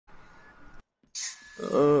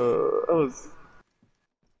That was.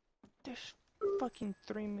 There's fucking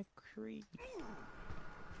 3 McCree.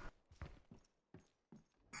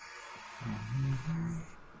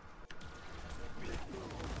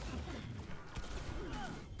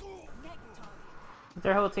 Is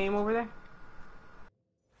their whole team over there?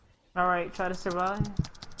 Alright, try to survive.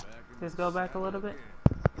 Just go back a little bit.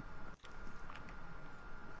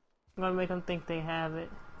 I'm gonna make them think they have it.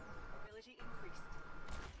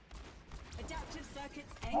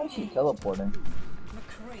 Why is she teleporting?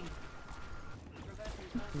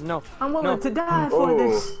 No. I'm willing to die for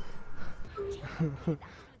this. I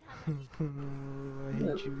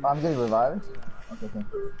hate you. I'm getting revived? Okay.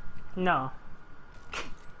 No.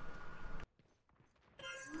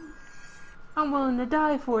 I'm willing to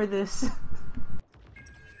die for this.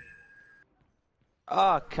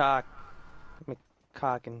 Ah, cock.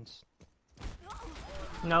 McCockins.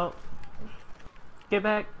 Nope. Get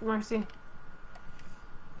back, Mercy.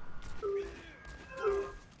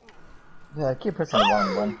 Yeah, I keep pressing the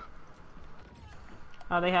wrong one.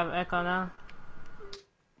 Oh, they have Echo now?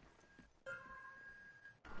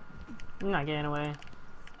 I'm not getting away.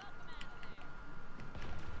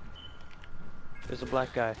 There's a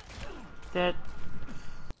black guy. Dead.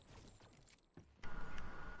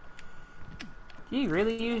 You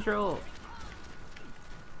really use your ult?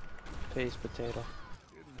 Paste potato.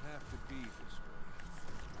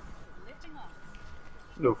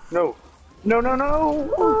 No, no, no, no,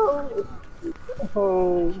 no!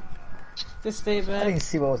 Oh. Just stay I back. didn't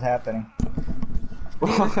see what was happening.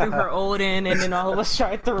 Diva threw her ult in and then all of us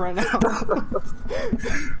tried to run out.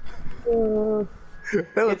 That was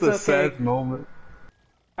It's a okay. sad moment.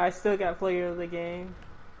 I still got player of the game.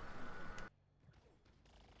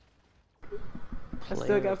 I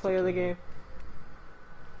still got player of the game.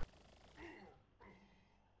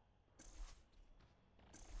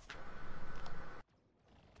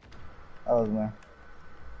 That was me.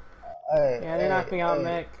 Hey, Yeah, they knocked me out,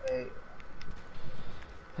 Mac.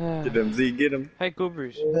 Get him, Z, get him. Hey,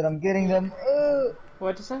 Goobers. That I'm getting them.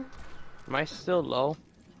 What'd you say? Am I still low?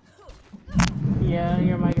 Yeah,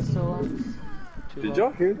 your mic is still on. Too Did low?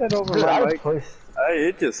 y'all hear that over Dude, my I mic? pushed.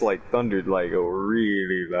 It just like thundered like a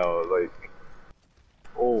really loud, like.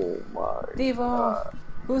 Oh my. Diva off.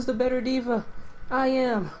 Who's the better diva? I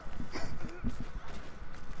am.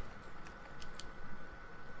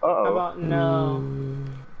 Uh-oh. How about no?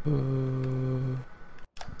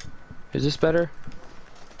 Is this better?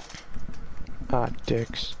 Ah,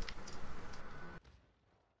 dicks.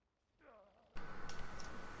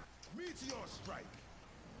 Meteor strike.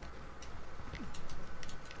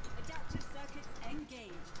 Adaptive circuits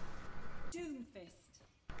engaged. Doomfist.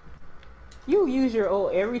 You use your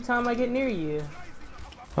ult every time I get near you.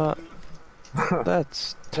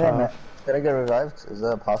 That's Damn it. tough. Did I get revived? Is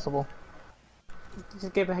that possible?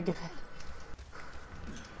 Just get back, get back.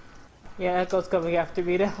 Yeah, Echo's coming after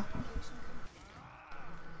me now.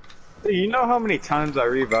 You know how many times I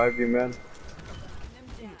revived you, man?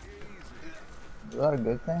 Is that a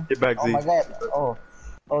good thing? Get back, Oh Z. my god. Oh,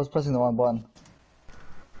 I was pressing the wrong button.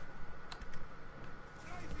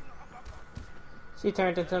 She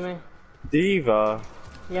turned into me. Diva.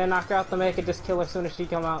 Yeah, knock her out the mech and just kill her as soon as she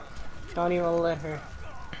come out. Don't even let her.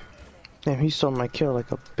 Damn, he stole my kill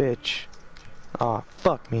like a bitch. Aw,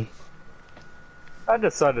 fuck me. I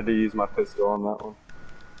decided to use my pistol on that one.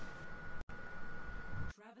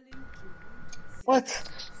 What?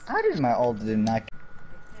 How did my ult did not?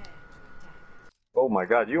 Oh my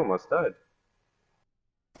god, you almost died.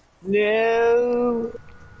 No.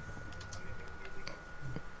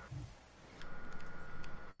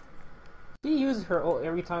 She uses her ult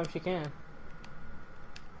every time she can.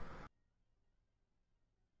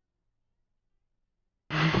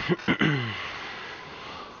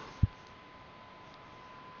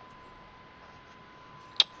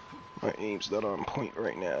 My aim's not on point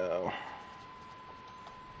right now.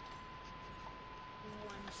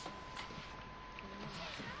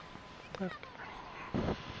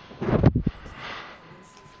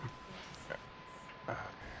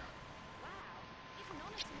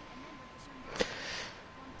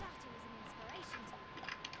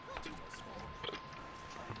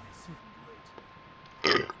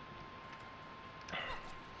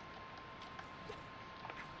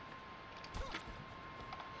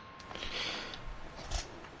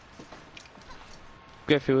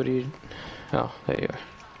 Griffy, what do you... Oh, there you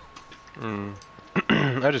are.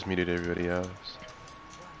 I just muted everybody else.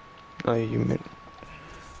 Oh, you meant...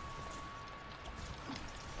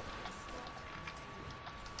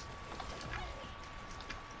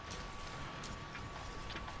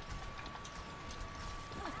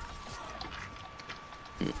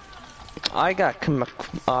 I got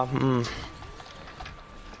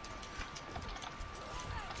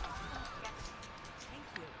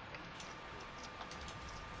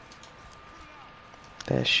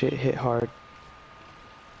That shit hit hard.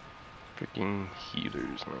 Freaking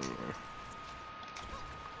healers, man.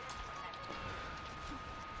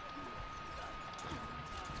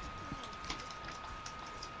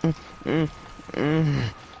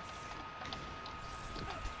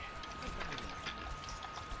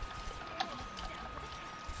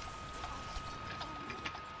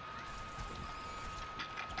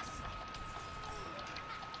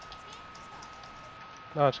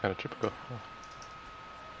 No, it's kind of typical. Oh.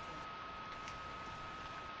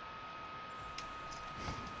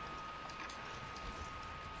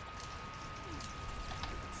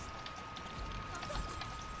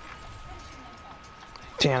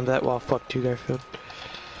 Damn, that wall fucked you, Garfield.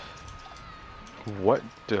 What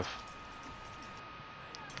the f—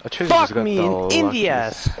 Fuck me in the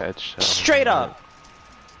ass! Straight up!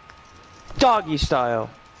 Doggy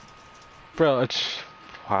style! Bro, it's—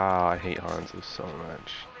 wow, I hate Hanzo so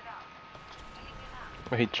much.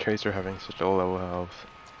 I hate Tracer having such a low health.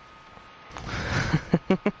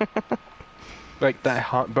 Like that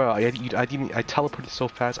bro, I teleported so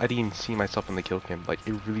fast, I didn't even see myself in the kill cam. Like,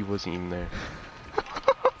 it really wasn't even there.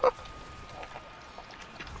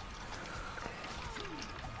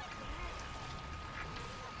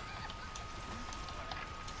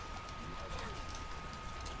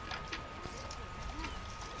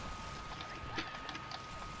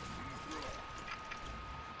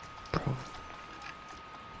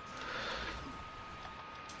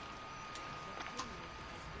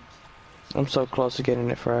 I'm so close to getting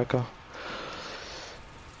it for Echo.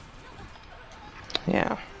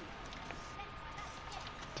 Yeah.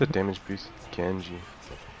 It's a damage boost, Genji.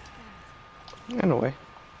 In a way.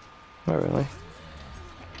 Not really.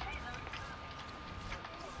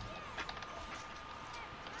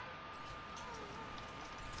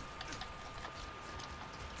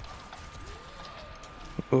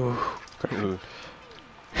 Ooh. Ooh.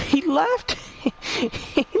 He left! He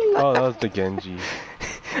left. Oh, that was the Genji.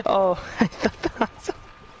 Oh, I thought the Hanzo.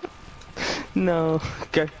 No,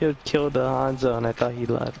 Garfield killed the Hanzo and I thought he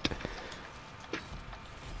left.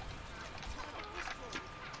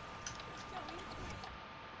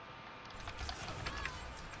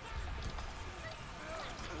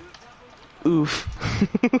 Oof.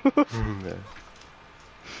 Yeah.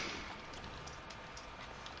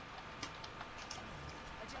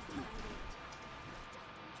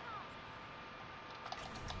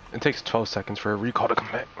 It takes 12 seconds for a recall to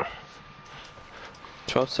come back.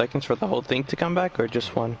 12 seconds for the whole thing to come back, or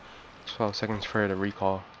just one? 12 seconds for the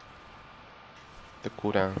recall. The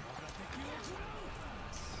cooldown.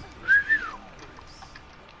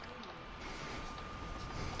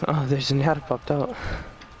 Oh, there's an ad popped out.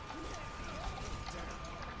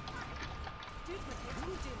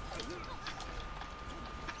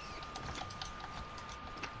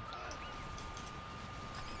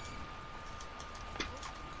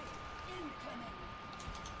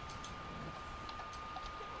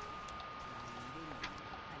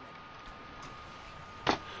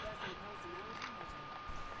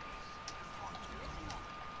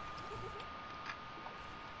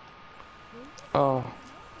 Oh,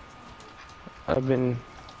 I've been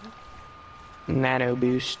nano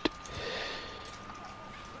boost.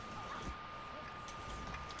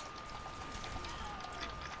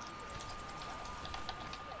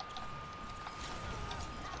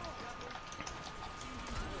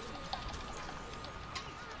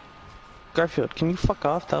 Garfield, can you fuck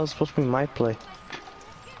off? That was supposed to be my play.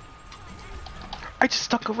 I just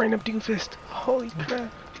stuck a random doomfist. Holy crap.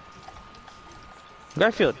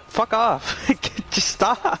 Garfield, fuck off. Just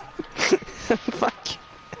stop. Fuck.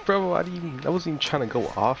 Bro, I wasn't even trying to go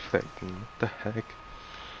off that thing. What the heck?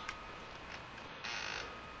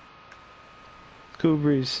 Cool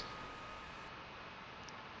breeze.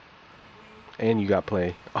 And you got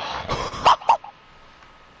play. Oh.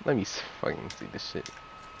 Let me fucking see this shit.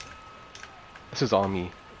 This is all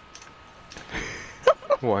me.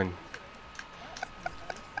 One.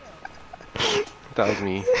 That was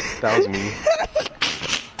me. That was me.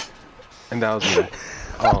 And that was me.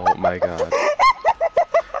 Oh my god.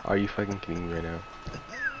 Are you fucking kidding me right now?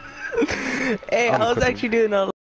 Hey, I was actually doing a